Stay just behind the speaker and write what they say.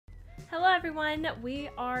Hello everyone, we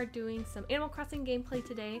are doing some Animal Crossing gameplay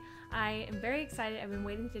today. I am very excited. I've been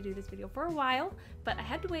waiting to do this video for a while, but I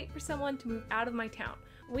had to wait for someone to move out of my town.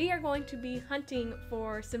 We are going to be hunting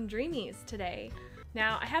for some Dreamies today.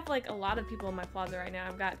 Now, I have like a lot of people in my plaza right now.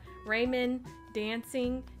 I've got Raymond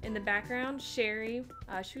dancing in the background, Sherry,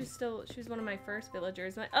 she was one of my first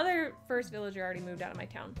villagers. My other first villager already moved out of my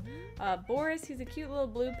town. Boris, he's a cute little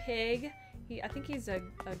blue pig. I think he's a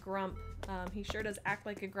grump. He sure does act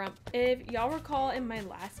like a grump. If y'all recall in my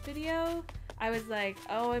last video, I was like,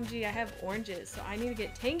 OMG, I have oranges, so I need to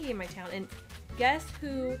get Tangy in my town. And guess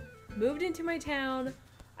who moved into my town?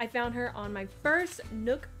 I found her on my first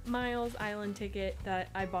Nook Miles Island ticket that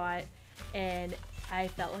I bought, and I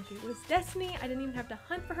felt like it was destiny. I didn't even have to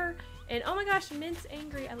hunt for her. And oh my gosh, Mint's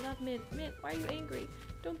angry. I love Mint. Mint, why are you angry?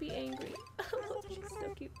 Don't be angry. She's so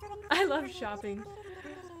cute. I love shopping.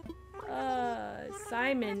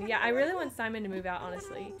 Simon. Yeah, I really want Simon to move out,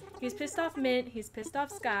 honestly. He's pissed off Mint, he's pissed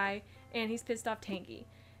off Sky, and he's pissed off Tangy.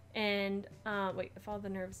 And, wait, if all the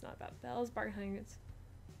nerves not about bells, bark hunting.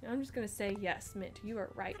 I'm just gonna say yes, Mint, you are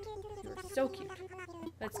right. You are so cute.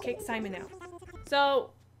 Let's kick Simon out. So,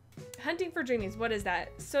 hunting for Dreamies, what is that?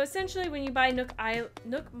 So essentially when you buy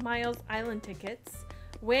Nook Miles Island tickets,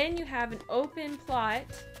 when you have an open plot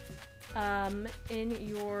in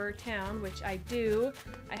your town, which I do.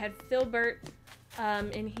 I had Filbert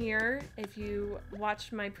in here. If you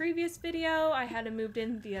watched my previous video, I had him moved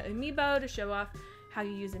in via amiibo to show off how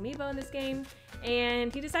you use amiibo in this game,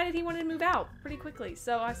 and he decided he wanted to move out pretty quickly.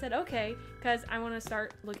 So I said okay, because I want to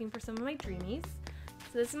start looking for some of my Dreamies.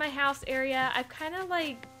 So this is my house area. I've kind of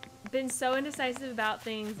like been so indecisive about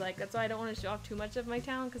things, like that's why I don't want to show off too much of my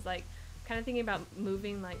town, because like kind of thinking about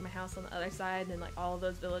moving like my house on the other side and like all of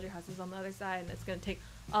those villager houses on the other side, and it's going to take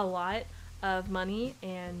a lot of money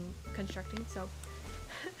and constructing, so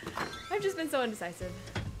I've just been so indecisive.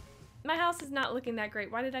 My house is not looking that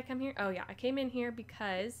great. Why did I come here? Oh yeah, I came in here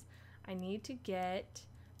because I need to get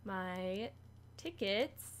my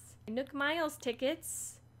tickets, Nook Miles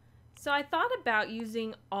tickets. So I thought about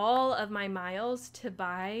using all of my miles to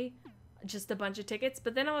buy just a bunch of tickets,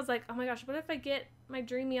 but then I was like, oh my gosh, what if I get my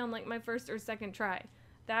Dreamie on like my first or second try?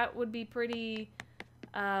 That would be pretty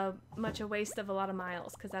much a waste of a lot of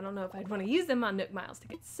miles, because I don't know if I'd want to use them on Nook Miles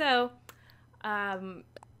tickets. So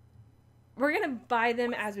we're gonna buy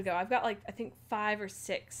them as we go. I've got like I think 5 or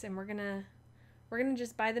 6, and we're gonna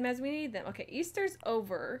just buy them as we need them. Okay, Easter's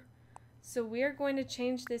over, so we are going to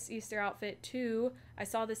change this Easter outfit to, I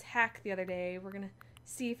saw this hack the other day. We're gonna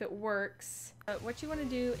see if it works. What you want to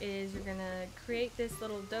do is you're gonna create this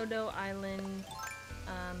little Dodo Island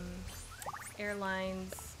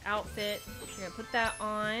Airlines outfit. You're gonna put that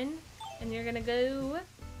on, and you're gonna go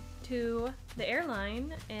to the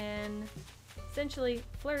airline and essentially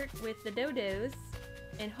flirt with the dodos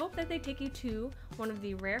and hope that they take you to one of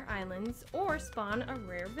the rare islands or spawn a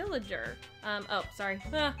rare villager. Oh, sorry.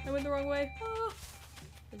 I went the wrong way. I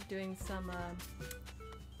was doing some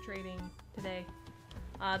trading today.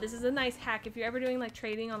 This is a nice hack if you're ever doing like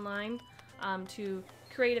trading online, to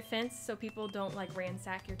create a fence so people don't like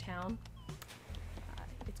ransack your town.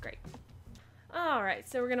 It's great. Alright,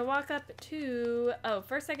 so we're gonna walk up to,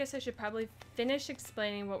 first I guess I should probably finish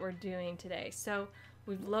explaining what we're doing today. So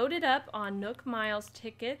we've loaded up on Nook Miles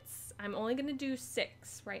tickets. I'm only gonna do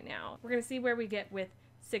 6 right now. We're gonna see where we get with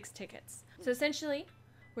 6 tickets. So essentially,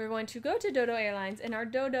 we're going to go to Dodo Airlines in our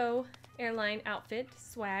Dodo Airline outfit,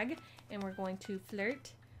 swag, and we're going to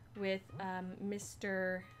flirt with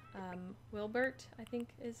Mr. Wilbert, I think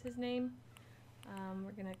is his name.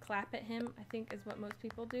 We're gonna clap at him, I think is what most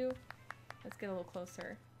people do. Let's get a little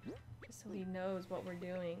closer, just so he knows what we're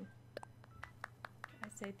doing. I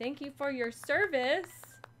say, thank you for your service.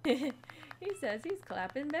 He says he's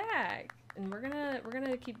clapping back. And we're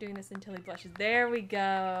gonna keep doing this until he blushes. There we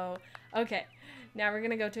go. Okay, now we're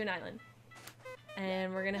gonna go to an island.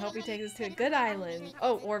 And we're gonna hope he takes us to a good island.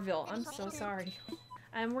 Oh, Orville, I'm so sorry.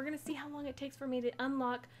 And we're gonna see how long it takes for me to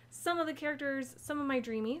unlock some of the characters, some of my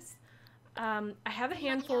Dreamies. I have a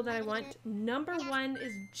handful that I want. Number 1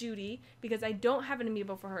 is Judy, because I don't have an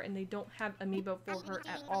amiibo for her, and they don't have amiibo for her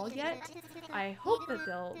at all yet. I hope that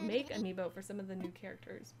they'll make amiibo for some of the new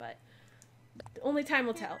characters, but only time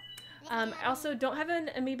will tell. I also don't have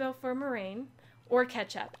an amiibo for Merengue or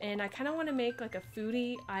Ketchup, and I kind of want to make like a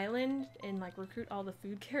foodie island and like recruit all the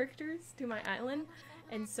food characters to my island.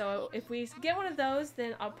 And so if we get one of those,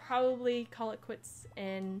 then I'll probably call it quits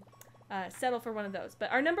and settle for one of those.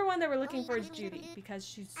 But our number 1 that we're looking for is Judy, because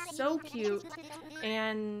she's so cute,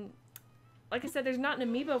 and like I said, there's not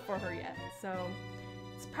an amiibo for her yet, so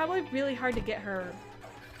it's probably really hard to get her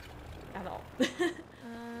at all.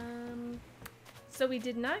 so we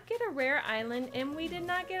did not get a rare island, and we did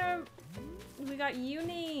not get a... We got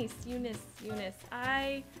Eunice.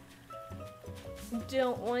 I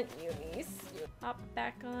don't want Eunice. Hop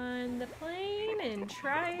back on the plane and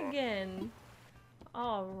try again.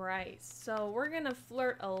 Alright, so we're gonna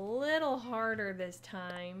flirt a little harder this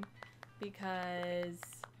time because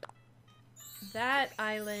that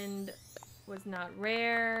island was not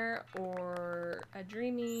rare or a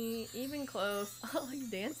dreamy, even close. Oh,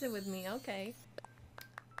 he's dancing with me, okay.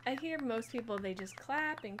 I hear most people, they just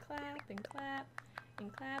clap and clap and clap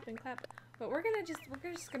and clap and clap. But we're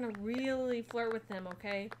just gonna really flirt with them,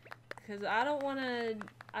 okay? Because I don't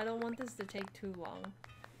want this to take too long.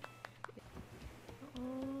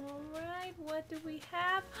 Alright, what do we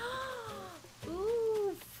have?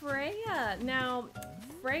 Ooh, Freya! Now,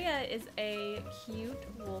 Freya is a cute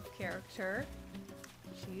wolf character.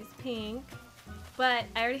 She's pink. But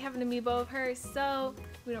I already have an amiibo of her, so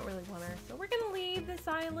we don't really want her. So we're gonna leave this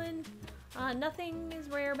island. Nothing is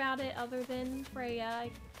rare about it other than Freya.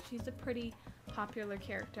 She's a pretty popular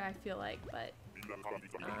character, I feel like. But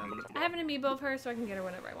I have an amiibo of her, so I can get her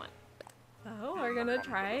whenever I want. Oh, we're gonna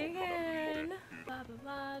try again. Blah blah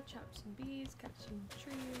blah, chop some bees, cut some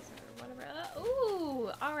trees, or whatever. Ooh,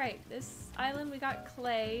 alright, this island we got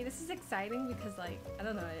clay. This is exciting because, like, I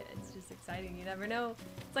don't know, it's just exciting. You never know.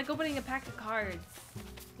 It's like opening a pack of cards.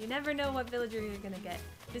 You never know what villager you're gonna get.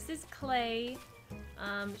 This is Clay.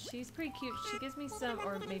 She's pretty cute. She gives me some,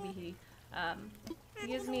 or maybe he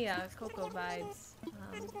gives me Coco vibes.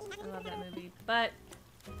 I love that movie. But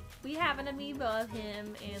we have an amiibo of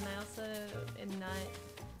him, and I also am not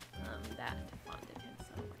that fond of him,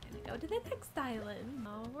 so we're gonna go to the next island.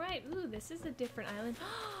 Alright, ooh, this is a different island.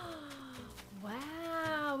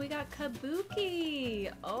 Wow, we got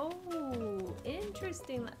Kabuki. Oh,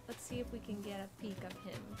 interesting. Let's see if we can get a peek of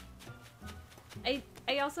him.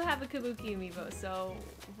 I also have a Kabuki amiibo, so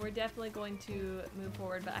we're definitely going to move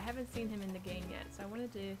forward, but I haven't seen him in the game yet, so I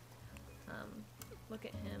wanted to look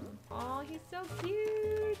at him. Oh, he's so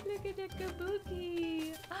cute! Look at the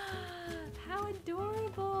Kabuki! How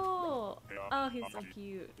adorable! Oh, he's so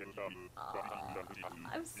cute. Oh,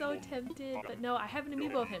 I'm so tempted, but no, I have an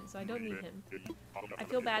amiibo of him, so I don't need him. I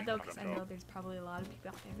feel bad though, because I know there's probably a lot of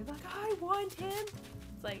people out there who are like, oh, I want him!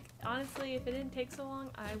 It's like, honestly, if it didn't take so long,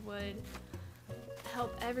 I would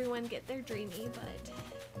help everyone get their Dreamie, but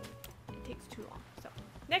it takes too long. So,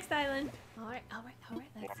 next island! Alright,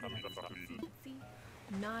 let's see.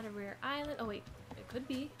 Not a rare island. Oh wait, it could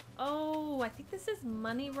be. Oh, I think this is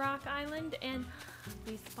Money Rock Island, and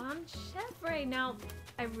we spawned Chevre. Now,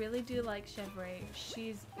 I really do like Chevre.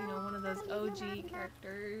 She's, you know, one of those OG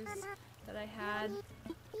characters that I had.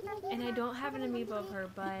 And I don't have an amiibo of her,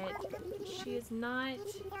 but she is not,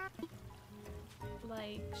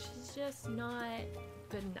 like, she's just not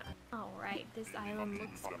good enough. Alright, this island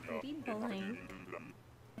looks pretty blank.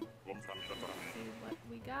 Let's see what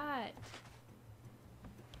we got.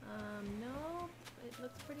 No, it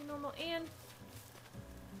looks pretty normal, and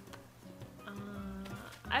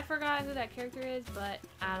I forgot who that character is, but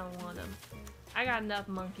I don't want him. I got enough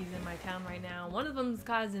monkeys in my town right now. One of them's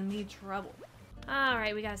causing me trouble.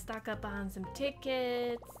 Alright, we gotta stock up on some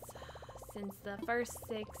tickets, since the first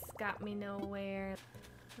 6 got me nowhere.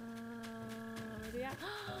 What do we got?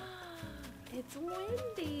 It's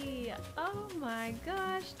Wendy! Oh my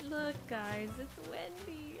gosh, look guys, it's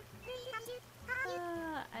Wendy!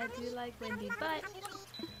 I do like Wendy, but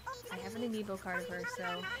I have an amiibo card of her,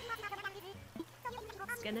 so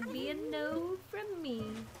it's gonna be a no from me.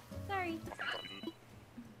 Sorry.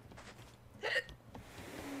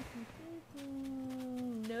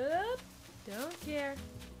 Nope, don't care.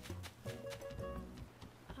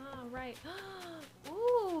 Alright.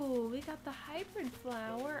 Ooh, we got the Hybrid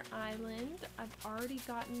Flower Island. I've already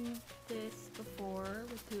gotten this before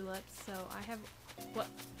with tulips, so I have... What?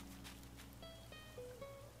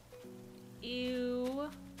 Ew,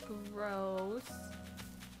 gross.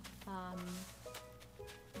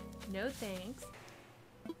 No thanks.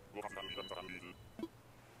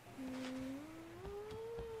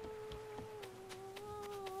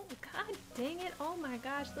 God dang it, oh my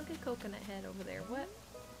gosh, look at Coconut Head over there. What?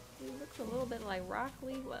 He looks a little bit like Rock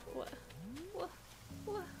Lee. What?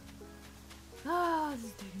 Oh, this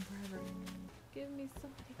is taking forever. Give me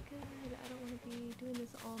something good. I don't want to be doing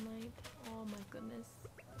this all night. Oh my goodness.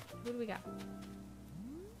 What do we got?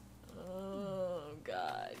 Oh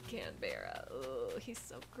god, Canberra. Oh, he's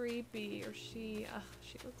so creepy. Or she. Oh,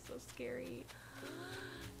 she looks so scary.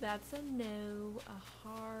 That's a no. A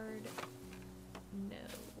hard no.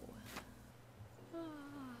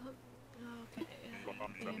 Okay.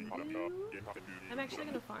 Bamboo. I'm actually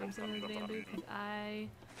gonna farm some of this bamboo because I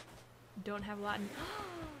don't have a lot in...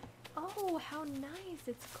 Oh, how nice!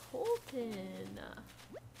 It's Colton!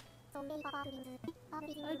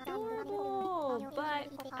 Adorable! But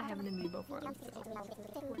I have an amiibo for him,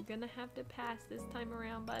 so we're gonna have to pass this time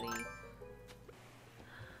around, buddy.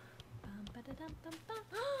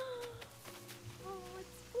 Oh,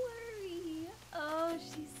 it's Flurry! Oh,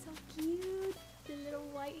 she's so cute! The little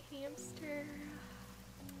white hamster.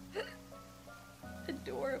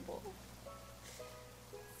 Adorable.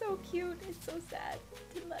 So cute. It's so sad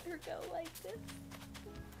to let her go like this.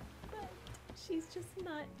 But she's just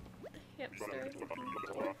not the hamster I'm looking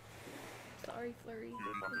for. Sorry, Flurry.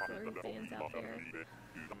 The Flurry fans out there.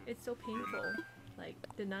 It's so painful, like,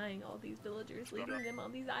 denying all these villagers, leaving them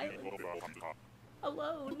on these islands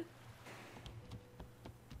alone.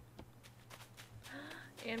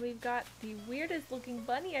 And we've got the weirdest looking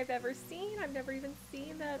bunny I've ever seen. I've never even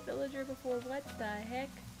seen that villager before. What the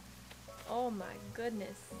heck? Oh my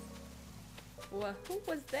goodness. Well, who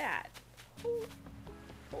was that? Who?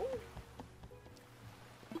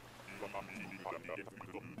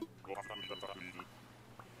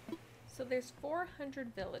 So there's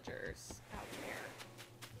 400 villagers out there.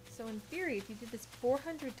 So in theory, if you did this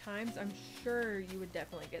 400 times, I'm sure you would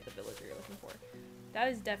definitely get the villager you're looking for. That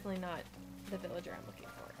is definitely not the villager I'm looking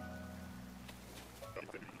for.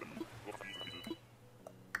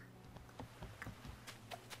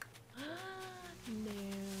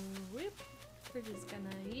 Nope. We're just gonna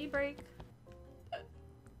e-break.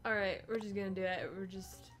 Alright, we're just gonna do it. We're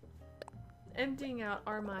just emptying out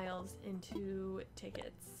our miles into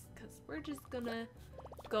tickets because we're just gonna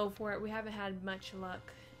go for it. We haven't had much luck.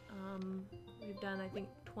 We've done, I think,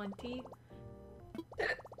 20.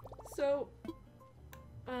 So,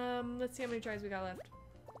 let's see how many tries we got left.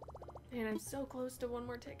 And I'm so close to one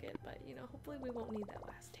more ticket, but you know, hopefully we won't need that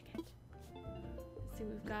last ticket. Let's see,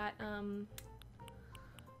 we've got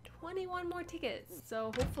 21 more tickets.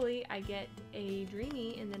 So hopefully I get a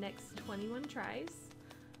Dreamie in the next 21 tries.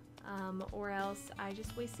 Or else I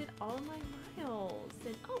just wasted all my miles.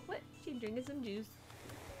 And oh, what? She's drinking some juice.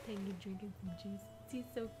 Penguin drinking some juice. She's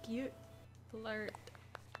so cute. Flirt.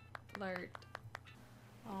 Flirt.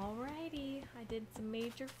 Alrighty, I did some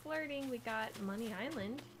major flirting. We got Money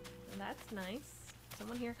Island. That's nice.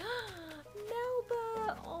 Someone here.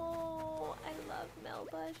 Melba! Oh, I love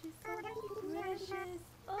Melba. She's so precious.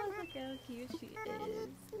 Oh, look how cute she is.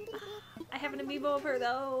 I have an amiibo of her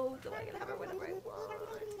though, so I can have her whenever I want.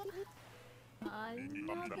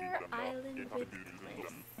 Another island with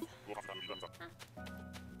bliss.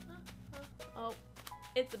 Oh,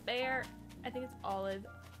 it's a bear. I think it's Olive.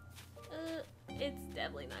 It's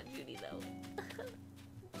definitely not Judy though.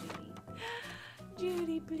 Judy.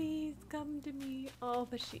 Judy, please come to me. Oh,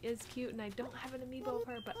 but she is cute and I don't have an amiibo of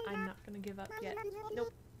her, but I'm not gonna give up yet.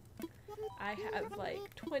 Nope. I have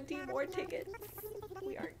like 20 more tickets.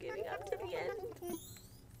 We aren't giving up to the end.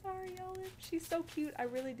 Sorry, Olive. She's so cute. I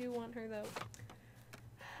really do want her though.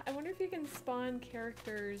 I wonder if you can spawn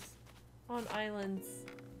characters on islands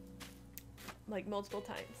like multiple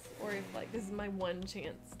times, or if like this is my one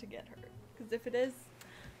chance to get her. Because if it is,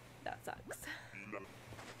 that sucks.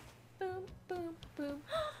 Boom, boom, boom.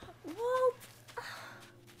 Walt!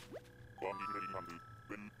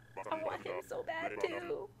 I want him so bad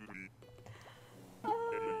too. I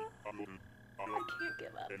can't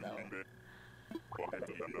give up though.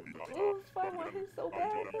 Oof, I want him so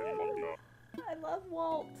bad. I love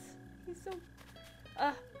Walt. He's so...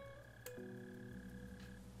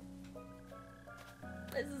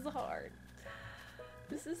 This is hard.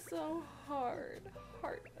 This is so hard.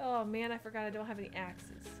 Oh man, I forgot I don't have any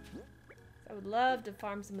axes. I would love to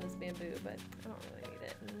farm some of this bamboo, but I don't really need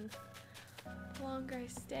it. And the longer I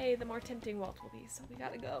stay, the more tempting Walt will be, so we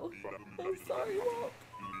gotta go. I'm sorry, Walt.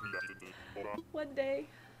 One day.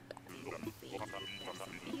 Catch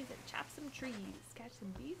some bees and chop some trees. Catch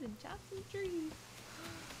some bees and chop some trees.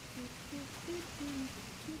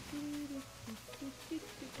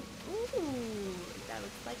 Ooh, that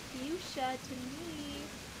looks like fuchsia to me.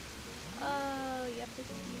 Oh, yep, it's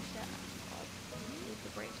fuchsia. I'll move the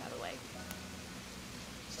branch out of the way.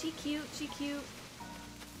 She cute.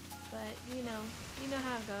 But you know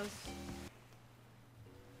how it goes.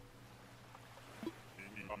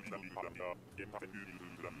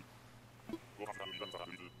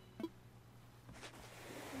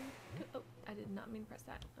 Oh, I did not mean to press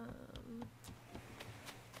that.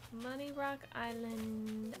 Money Rock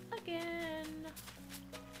Island again.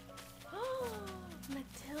 Oh,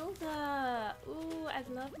 Matilda. Ooh, I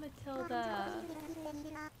love Matilda.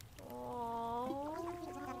 Oh,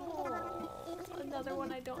 another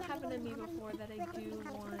one I don't have an amiibo for that I do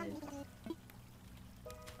want.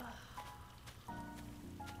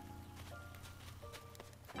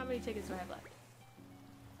 many tickets do I have left?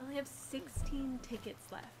 I only have 16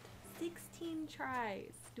 tickets left. 16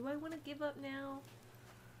 tries. Do I want to give up now?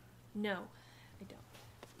 No, I don't.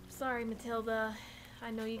 Sorry, Matilda.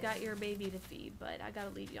 I know you got your baby to feed, but I gotta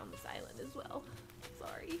leave you on this island as well.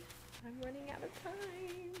 Sorry. I'm running out of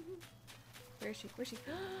time. Where is she? Where's she?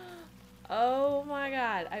 Oh my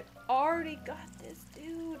god. I already got this,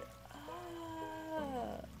 dude.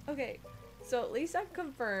 Okay. So at least I've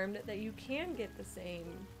confirmed that you can get the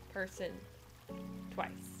same person twice.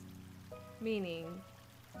 Meaning,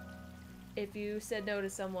 if you said no to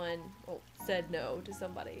someone, well, said no to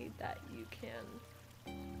somebody, that you can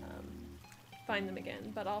find them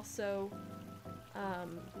again. But also,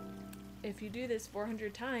 if you do this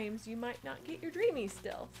 400 times, you might not get your Dreamies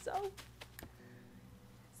still. So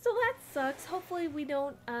that sucks. Hopefully we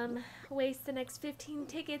don't waste the next 15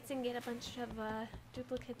 tickets and get a bunch of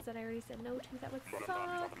duplicates that I already said no to. That would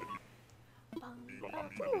suck.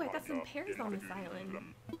 Ooh, I got some pears on this island.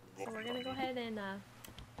 So we're gonna go ahead and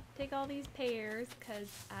take all these pears because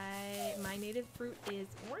my native fruit is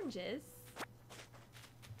oranges.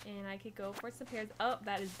 And I could go for some pears. Oh,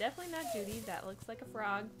 that is definitely not Judy. That looks like a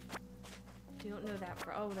frog. Don't know that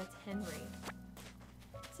frog. Oh, that's Henry.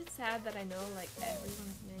 Is it sad that I know like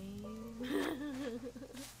everyone's name?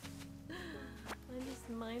 I'm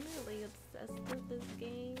just minorly obsessed with this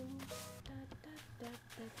game.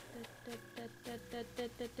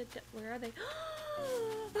 Where are they?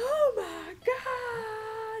 Oh my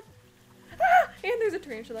god! Ah! And there's a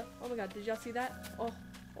tarantula. Oh my god, did y'all see that? Oh,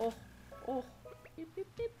 oh, oh. Beep,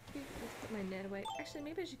 beep, beep, beep. Let's put my net away. Actually,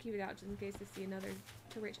 maybe I should keep it out just in case I see another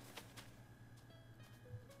tarantula.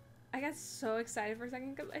 I got so excited for a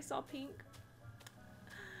second because I saw pink.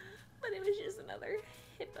 But it was just another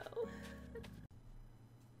hippo.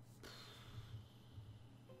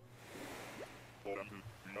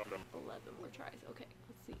 11 more tries. Okay,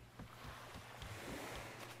 let's see.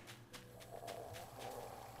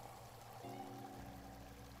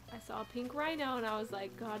 I saw a pink rhino and I was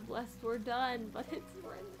like, God bless, we're done. But it's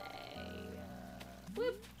Renee.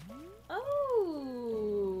 Whoop.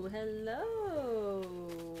 Oh, hello.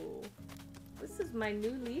 This is my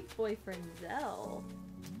new leaf boyfriend, Zell.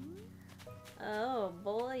 Oh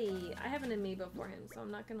boy. I have an amiibo for him, so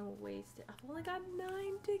I'm not gonna waste it. I've only got 9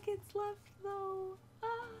 tickets left though.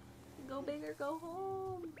 Ah, go big or go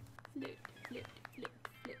home. Flute, flute, flute,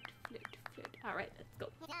 flute, flute, flute. Alright, let's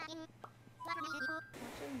go. Watch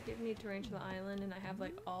him give me Tarantula Island and I have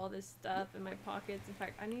like all this stuff in my pockets. In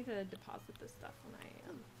fact, I need to deposit this stuff when I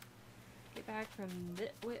get back from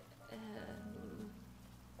this.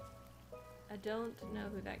 I don't know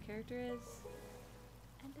who that character is.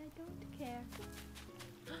 And I don't care.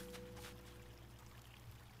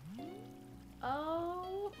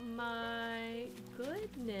 Oh my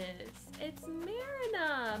goodness. It's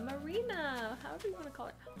Marina, however you want to call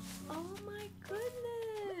her. Oh my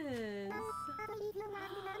goodness.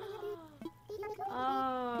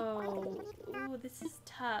 Oh, ooh, this is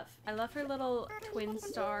tough. I love her little twin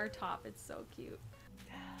star top. It's so cute.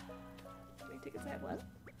 How many tickets I have left?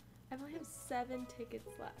 I only have 7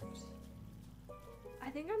 tickets left. I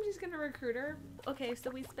think I'm just gonna recruit her. Okay, so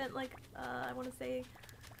we spent like, I want to say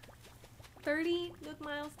 30 Nook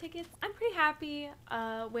Miles tickets. I'm pretty happy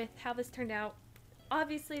with how this turned out.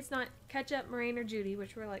 Obviously, it's not Ketchup, Merengue, or Judy,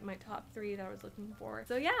 which were like my top 3 that I was looking for.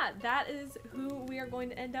 So yeah, that is who we are going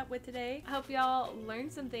to end up with today. I hope y'all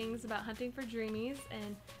learned some things about hunting for Dreamies,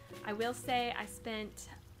 and I will say I spent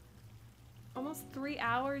almost 3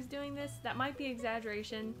 hours doing this. That might be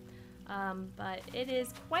exaggeration, but it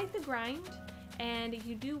is quite the grind, and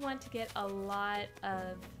you do want to get a lot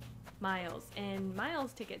of miles and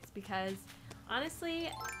miles tickets because honestly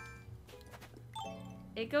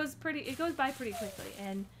it goes by pretty quickly,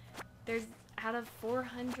 and there's out of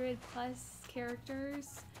 400 plus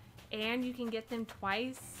characters and you can get them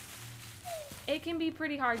twice. It can be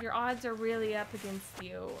pretty hard. Your odds are really up against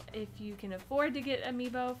you. If you can afford to get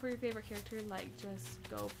amiibo for your favorite character, like, just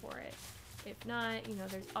go for it. If not, you know,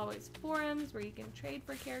 there's always forums where you can trade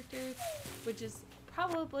for characters, which is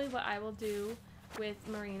probably what I will do with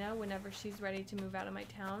Marina whenever she's ready to move out of my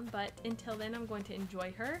town. But until then, I'm going to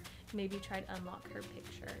enjoy her, maybe try to unlock her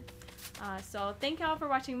picture. So thank y'all for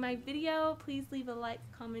watching my video. Please leave a like,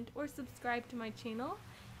 comment, or subscribe to my channel,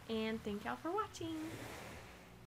 and thank y'all for watching.